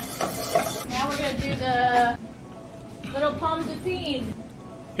 Now we're going to do the little pomme de pin.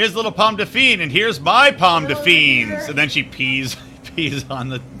 Here's little pomme de fin, and here's my pomme de fins. And then she pees on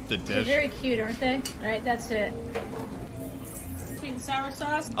the They're dish. very cute, aren't they? All right, that's it. Sweet and sour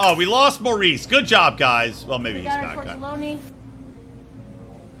sauce. Oh, we lost Maurice. Good job, guys. Well, maybe We he's got our back. Then. tortelloni.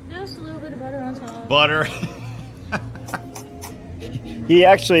 Just a little bit of butter on top. Butter. He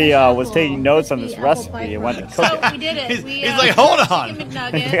actually was taking notes on this recipe and went to cook So it. we did it. He's- We, he's like, hold put on. chicken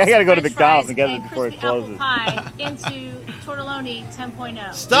McNuggets, I gotta go to french McDonald's fries, and get it before it crispy apple closes. pie into tortelloni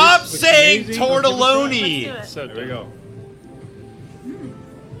 10.0. Stop saying Let's tortelloni. do it. So there we go.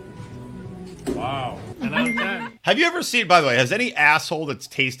 Wow. And like that. Have you ever seen, by the way, has any asshole that's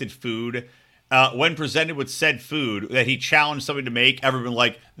tasted food, when presented with said food that he challenged somebody to make, ever been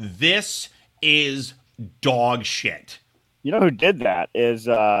like, this is dog shit? You know who did that is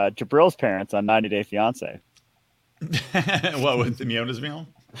Jabril's parents on 90 Day Fiance. What, with the Miona's meal?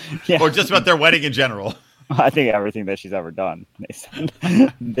 Yeah, Or just about their wedding in general? I think everything that she's ever done. They said,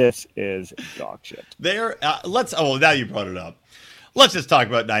 this is dog shit. Now you brought it up. Let's just talk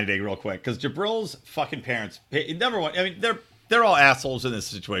about 90 Day real quick, because Jabril's fucking parents, number one, I mean, they're all assholes in this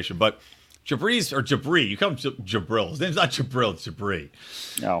situation, but Jabri, you call him Jabril. His name's not Jabril, it's Jabri.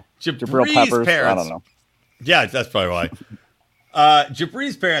 No, Jabri's Jabril Peppers. parents, I don't know. Yeah, that's probably why.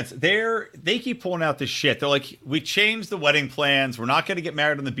 Jabri's parents, they keep pulling out this shit. They're like, we changed the wedding plans. We're not going to get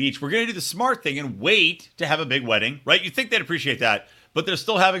married on the beach. We're going to do the smart thing and wait to have a big wedding, right? You think they'd appreciate that, but they're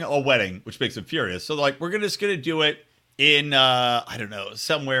still having a wedding, which makes them furious. So they're like, we're just going to do it in, I don't know,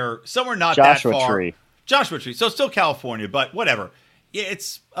 somewhere not Joshua that far. Tree. Joshua Tree. So still California, but whatever. Yeah,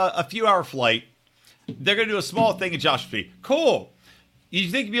 it's a few hour flight. They're going to do a small thing in Joshua Tree. Cool. You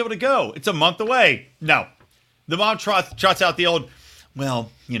think you'd be able to go? It's a month away. No. The mom trots out the old,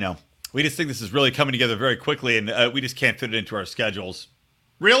 well, we just think this is really coming together very quickly, and we just can't fit it into our schedules.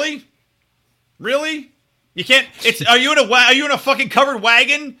 Really? Really? You can't? Are you in a fucking covered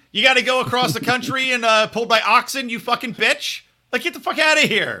wagon? You got to go across the country and pulled by oxen? You fucking bitch! Like, get the fuck out of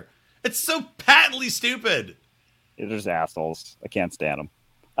here! It's so patently stupid. They're just assholes. I can't stand them.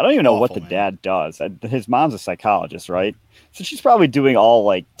 I don't even know what the man. dad does. His mom's a psychologist, right? So she's probably doing all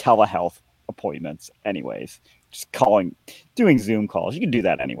like telehealth appointments, anyways. Just doing Zoom calls. You can do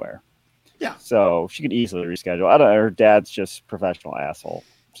that anywhere. Yeah. So she could easily reschedule. I don't know. Her dad's just professional asshole.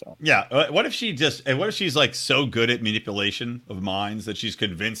 So Yeah. What if she's like so good at manipulation of minds that she's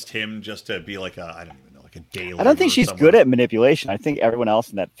convinced him just to be like I don't even know, like a daily. I don't think she's good at manipulation. I think everyone else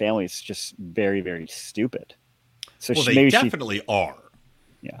in that family is just very, very stupid. So they definitely are.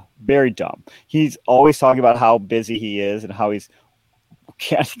 Yeah, very dumb. He's always talking about how busy he is and how he's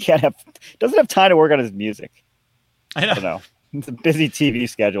doesn't have time to work on his music. I don't know. It's a busy TV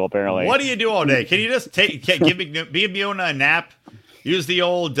schedule, apparently. What do you do all day? Can you just give Miona a nap? Use the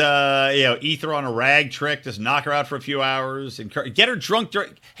old ether on a rag trick. Just knock her out for a few hours and get her drunk.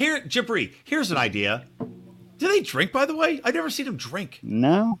 Here, Jibri, here's an idea. Do they drink, by the way? I've never seen them drink.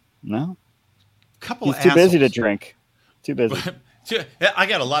 No. He's too busy to drink. Too busy. I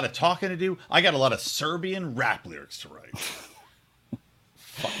got a lot of talking to do. I got a lot of Serbian rap lyrics to write.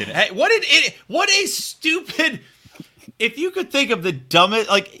 Fucking hey, what a stupid. If you could think of the dumbest,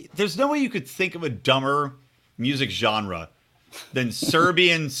 there's no way you could think of a dumber music genre than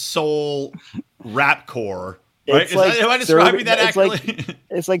Serbian soul rapcore. Right? Am I describing that accurately?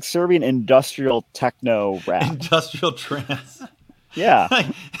 It's like Serbian industrial techno rap. Industrial trance. Yeah.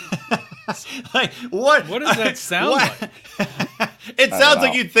 What does that sound like? It sounds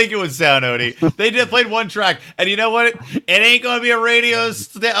like you'd think it would sound, Odie. They just played one track, and you know what? It ain't going to be a radio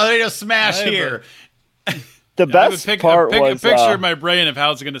smash here. The best part was a picture in my brain of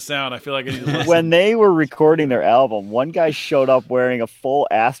how it's going to sound. I feel like I need to listen. When they were recording their album, one guy showed up wearing a full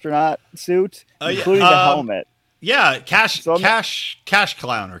astronaut suit, including the helmet. Yeah, cash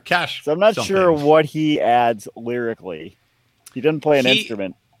clown or cash. So I'm not sure what he adds lyrically. He doesn't play an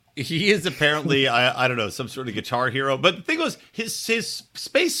instrument. He is apparently, I don't know, some sort of guitar hero. But the thing was, his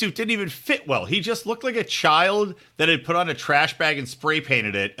spacesuit didn't even fit well. He just looked like a child that had put on a trash bag and spray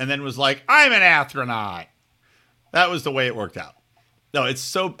painted it and then was like, I'm an astronaut. That was the way it worked out. No, it's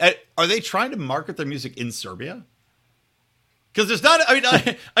so... Are they trying to market their music in Serbia? Because there's not...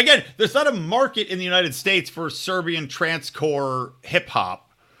 again, there's not a market in the United States for Serbian transcore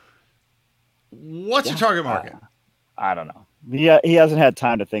hip-hop. What's your target market? I don't know. He hasn't had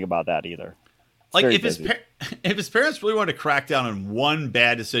time to think about that either. It's if his parents really wanted to crack down on one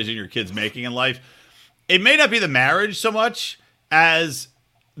bad decision your kid's making in life, it may not be the marriage so much as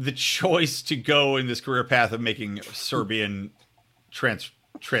the choice to go in this career path of making Serbian trance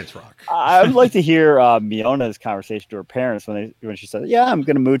rock. I would like to hear Miona's conversation to her parents when she said, "Yeah, I'm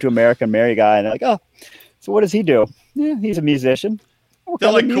going to move to America and marry a guy," and they're like, "Oh, so what does he do?" "Yeah, he's a musician." "What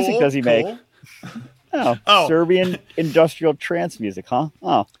kind of music does he make?" Oh, Serbian industrial trance music, huh?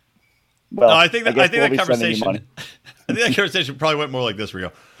 Oh, well, no, I think that conversation probably went more like this,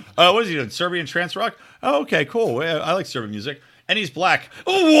 Rio. What is he doing? Serbian trance rock? Oh, okay, cool. I like Serbian music. And he's black.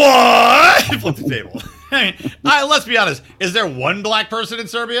 What? Flip the table. Let's be honest. Is there one black person in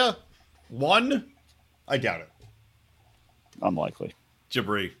Serbia? One? I doubt it. Unlikely.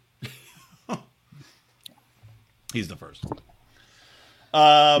 Jabri. He's the first.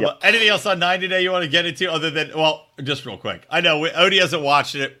 Anything else on 90 Day you want to get into other than, well, just real quick. I know Odie hasn't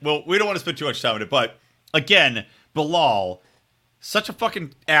watched it. Well, we don't want to spend too much time on it, but again, Bilal, such a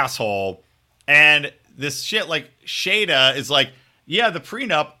fucking asshole. And this shit, like, Shada is like, yeah, the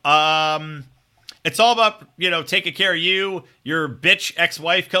prenup, it's all about, taking care of you. Your bitch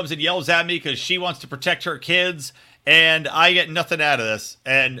ex-wife comes and yells at me because she wants to protect her kids, and I get nothing out of this.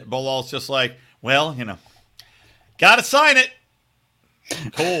 And Bilal's just like, well, gotta sign it.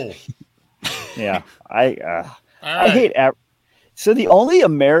 Cool. Yeah, I hate. So the only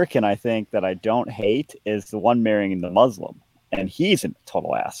American I think that I don't hate is the one marrying the Muslim, and he's a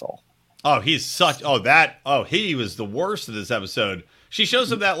total asshole. Oh, he's such. He was the worst of this episode. She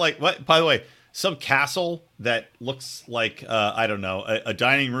shows him that, like, what? By the way, some castle that looks like I don't know, a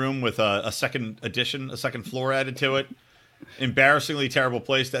dining room with a second floor added to it. Embarrassingly terrible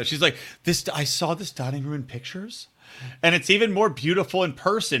place. That she's like, I saw this dining room in pictures. And it's even more beautiful in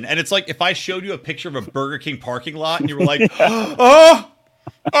person. And it's like if I showed you a picture of a Burger King parking lot and you were like, oh,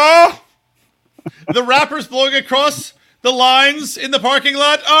 the wrappers blowing across the lines in the parking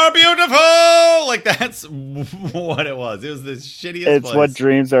lot are beautiful. Like, that's what it was. It was the shittiest It's place. What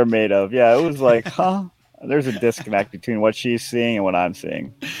dreams are made of. Yeah, it was like, there's a disconnect between what she's seeing and what I'm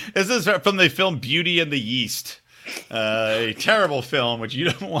seeing. This is from the film Beauty and the Yeast. A terrible film, which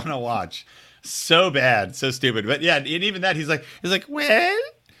you don't want to watch. So bad, so stupid. But yeah, and even that, he's like, well,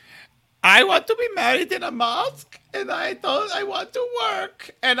 I want to be married in a mosque, and I thought I want to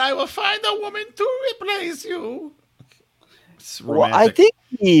work, and I will find a woman to replace you. Well, I think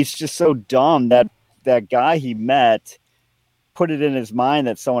he's just so dumb that guy he met put it in his mind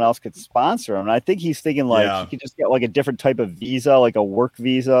that someone else could sponsor him. And I think he's thinking he could just get like a different type of visa, like a work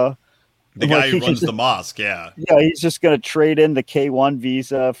visa. The guy who runs the mosque, yeah. Yeah, he's just going to trade in the K1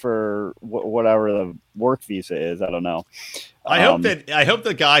 visa for whatever the work visa is. I don't know. I hope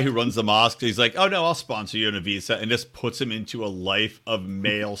the guy who runs the mosque, he's like, oh no, I'll sponsor you in a visa, and just puts him into a life of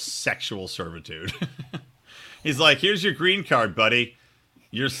male sexual servitude. He's like, here's your green card, buddy.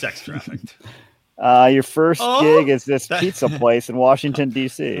 You're sex trafficked. Your first gig is this pizza place in Washington,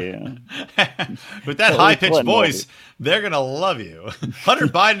 D.C. With that high-pitched voice, they're going to love you. Hunter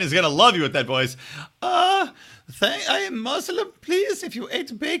Biden is going to love you with that voice. I am Muslim. Please, if you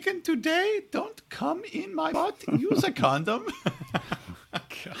ate bacon today, don't come in my butt. Use a condom.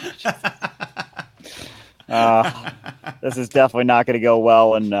 This is definitely not going to go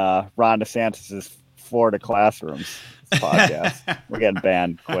well in Ron DeSantis' Florida classrooms. This podcast. We're getting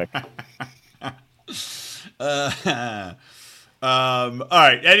banned quick. All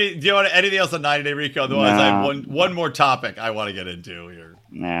right. Do you want anything else on 90 Day Rico? Otherwise, I have one more topic I want to get into here.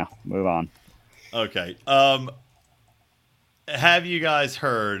 Nah, move on. Okay. Have you guys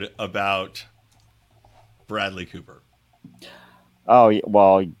heard about Bradley Cooper? Oh,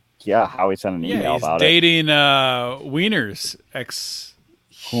 well, yeah. Howie sent an email about dating Weiner's ex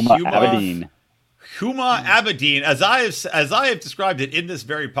Huma Abedin. Huma Abedin, as I have described it in this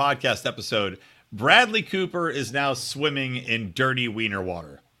very podcast episode, Bradley Cooper is now swimming in dirty wiener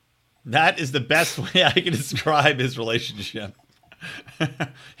water. That is the best way I can describe his relationship.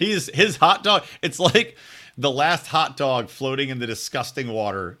 His hot dog. It's like the last hot dog floating in the disgusting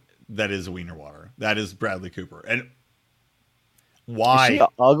water that is wiener water. That is Bradley Cooper. And why? Is she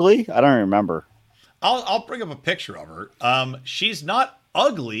ugly? I don't remember. I'll bring up a picture of her. She's not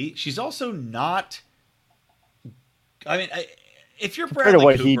ugly. She's also not. I mean, if you're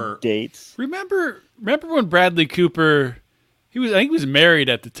Bradley Cooper, he dates. Remember when Bradley Cooper? I think he was married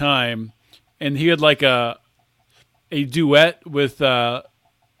at the time, and he had like a duet with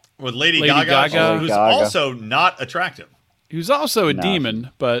Lady Gaga, who's also not attractive. He was also a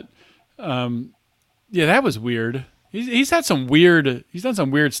demon, but that was weird. He's done some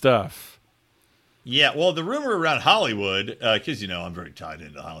weird stuff. Yeah, well, the rumor around Hollywood, because I'm very tied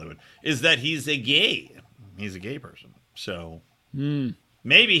into Hollywood, is that he's a gay person. So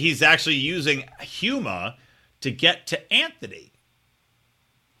maybe he's actually using Huma to get to Anthony.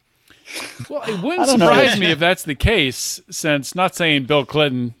 Well, it wouldn't surprise me if that's the case, since not saying Bill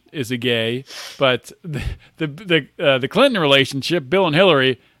Clinton is a gay, but the Clinton relationship, Bill and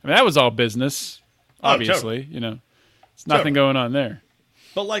Hillary, I mean, that was all business. Obviously, it's nothing going on there.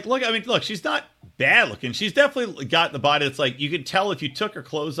 But look, she's not bad looking. She's definitely got the body that's like, you could tell if you took her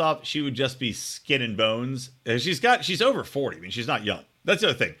clothes off, she would just be skin and bones. She's over 40. I mean, she's not young. That's the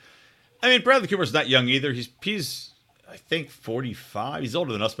other thing. I mean, Bradley Cooper's not young either. He's I think 45. He's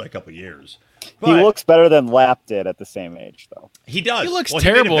older than us by a couple of years. But he looks better than Lap did at the same age, though. He does. He looks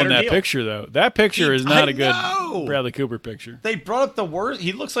terrible in that picture, though. That picture is not a good Bradley Cooper picture. They brought up the worst.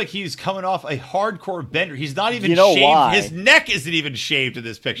 He looks like he's coming off a hardcore bender. He's not even shaved. Why? His neck isn't even shaved in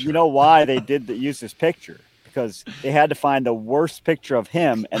this picture. You know why they did use this picture? Because they had to find the worst picture of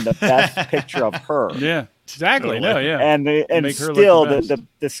him and the best picture of her. Yeah, exactly. Totally. No, yeah. And still,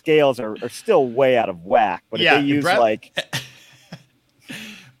 the scales are still way out of whack. But if they use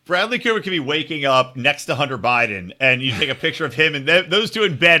Bradley Cooper could be waking up next to Hunter Biden, and you take a picture of him and those two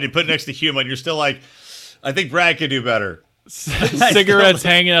in bed and put it next to Huma, and you're still like, I think Brad could do better. Cigarettes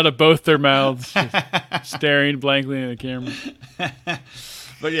hanging out of both their mouths, staring blankly at the camera.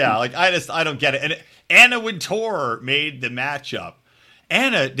 But yeah, I don't get it. And Anna Wintour made the matchup.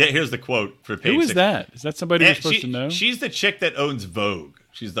 Anna, here's the quote for page 6. Who is that? Is that somebody we're supposed to know? She's the chick that owns Vogue.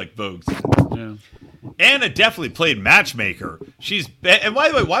 She's like Vogue's. Yeah. Anna definitely played matchmaker. And by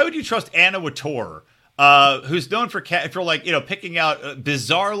the way, why would you trust Anna Wintour, who's known for picking out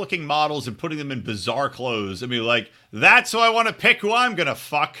bizarre looking models and putting them in bizarre clothes? I mean, that's who I want to pick who I'm gonna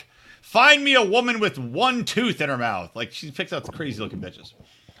fuck. Find me a woman with one tooth in her mouth. Like, she picks out the crazy looking bitches.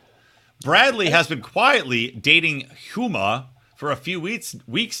 Bradley has been quietly dating Huma for a few weeks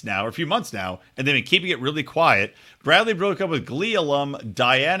now, or a few months now, and they've been keeping it really quiet. Bradley broke up with Glee alum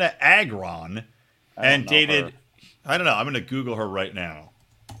Diana Agron and dated her. I don't know. I'm going to Google her right now.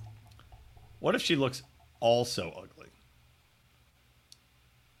 What if she looks also ugly?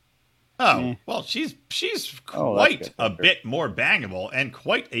 Oh, well, she's quite a bit more bangable and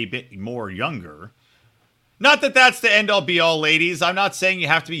quite a bit more younger. Not that that's the end-all be-all, ladies. I'm not saying you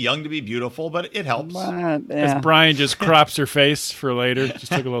have to be young to be beautiful, but it helps. As Brian just crops her face for later.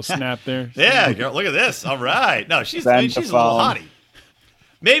 Just took a little snap there. Yeah, girl, look at this. All right. No, she's a little hottie.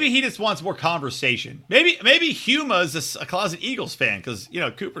 Maybe he just wants more conversation. Maybe Huma is a closet Eagles fan because,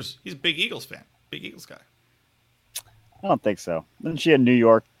 Cooper's, he's a big Eagles fan. Big Eagles guy. I don't think so. Isn't she a New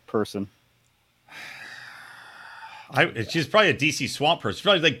York person? She's probably a DC Swamp person. She's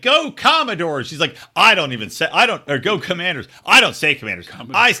probably like, go Commodores. She's like, or go Commanders. I don't say Commanders.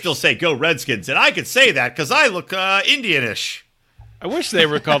 I still say go Redskins. And I could say that because I look Indianish. I wish they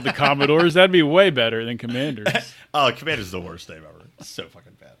were called the Commodores. That'd be way better than Commanders. Oh, Commanders is the worst name ever. It's so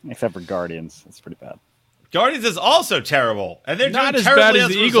fucking bad. Except for Guardians. It's pretty bad. Guardians is also terrible. And they're not doing as bad as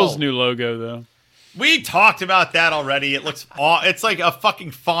the Eagles' new logo, though. We talked about that already. It looks it's like a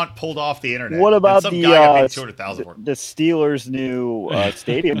fucking font pulled off the internet. What about some guy got paid $200,000 for it. The Steelers' new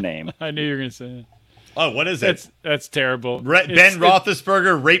stadium name? I knew you were going to say that. Oh, what is it? That's terrible. Ben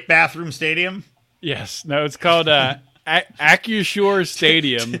Roethlisberger Rape Bathroom Stadium? Yes. No, it's called Acusure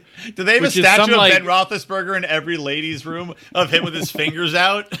Stadium. Do they have a statue of Ben Roethlisberger in every ladies' room of him with his fingers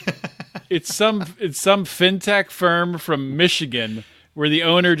out? It's some fintech firm from Michigan where the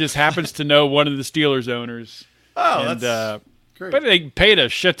owner just happens to know one of the Steelers owners. Oh, that's great. But they paid a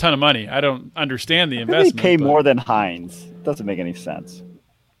shit ton of money. I don't understand the investment. They pay more than Heinz. Doesn't make any sense.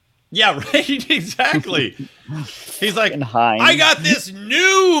 Yeah, right. Exactly. He's like, Heinz. I got this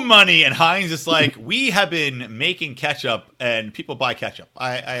new money, and Heinz is like, we have been making ketchup, and people buy ketchup.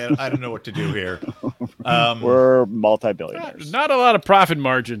 I don't know what to do here. We're multi-billionaires. Not a lot of profit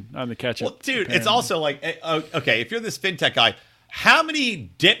margin on the ketchup. Well, dude, apparently. It's also like, okay, if you're this fintech guy, how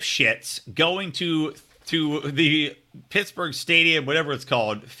many dipshits going to the Pittsburgh Stadium, whatever it's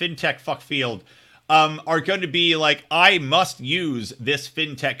called, fintech fuck field, are going to be like, I must use this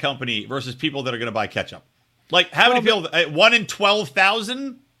fintech company versus people that are going to buy ketchup? Like, how many people? 1 in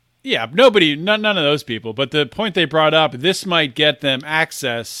 12,000? Yeah, none of those people. But the point they brought up, this might get them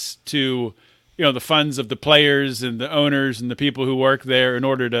access to, the funds of the players and the owners and the people who work there in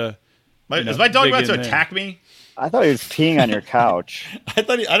order to. Is my dog about to attack me? I thought he was peeing on your couch. I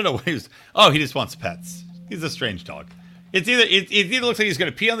don't know what he was. Oh, he just wants pets. He's a strange dog. It either looks like he's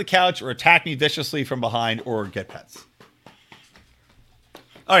going to pee on the couch or attack me viciously from behind or get pets.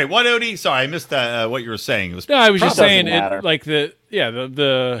 All right, what, Odie? Sorry, I missed what you were saying. I was just saying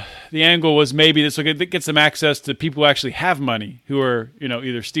the angle was maybe this will get some access to people who actually have money, who are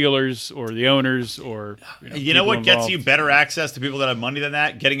either Steelers or the owners or you know what gets you better access to people that have money than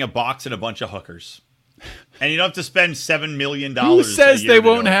that? Getting a box and a bunch of hookers, and you don't have to spend $7 million. Who says they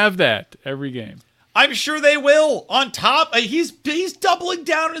won't have that every game? I'm sure they will. On top, he's doubling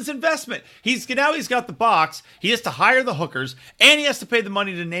down on his investment. He's got the box. He has to hire the hookers, and he has to pay the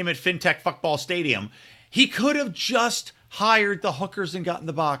money to name it Fintech Fuckball Stadium. He could have just hired the hookers and gotten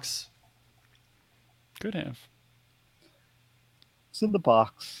the box. Could have. It's in the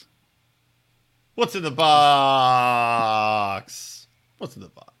box. What's in the box? What's in the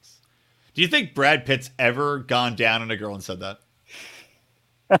box? Do you think Brad Pitt's ever gone down on a girl and said that?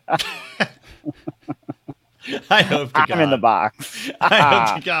 I hope to God. I'm in the box. I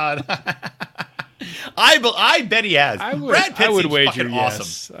hope to God. I bet he has. Brad Pitt seems fucking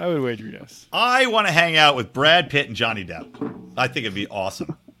awesome. I would wager yes. I want to hang out with Brad Pitt and Johnny Depp. I think it'd be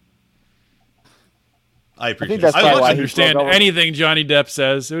awesome. I appreciate it. I don't understand anything Johnny Depp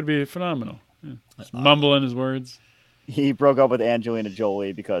says. It would be phenomenal. Yeah. Just mumbling his words. He broke up with Angelina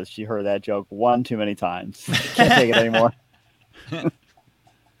Jolie because she heard that joke one too many times. Can't take it anymore.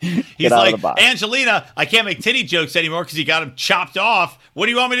 He's like, Angelina, I can't make titty jokes anymore because he got him chopped off. What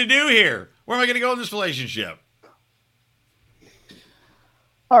do you want me to do here? Where am I going to go in this relationship?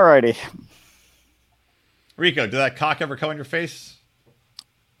 Alrighty. Rico, did that cock ever come in your face?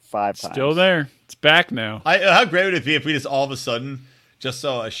 5 times. Still there. It's back now. How great would it be if we just all of a sudden just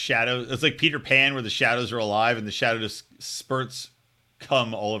saw a shadow? It's like Peter Pan where the shadows are alive and the shadow just spurts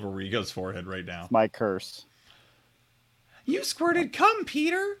cum all over Rico's forehead right now. It's my curse. You squirted cum,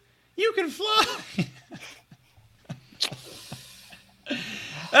 Peter. You can fly.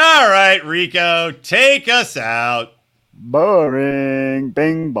 All right, Rico, take us out. Boring.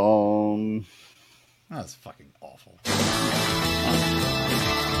 Bing bong. That's fucking awful.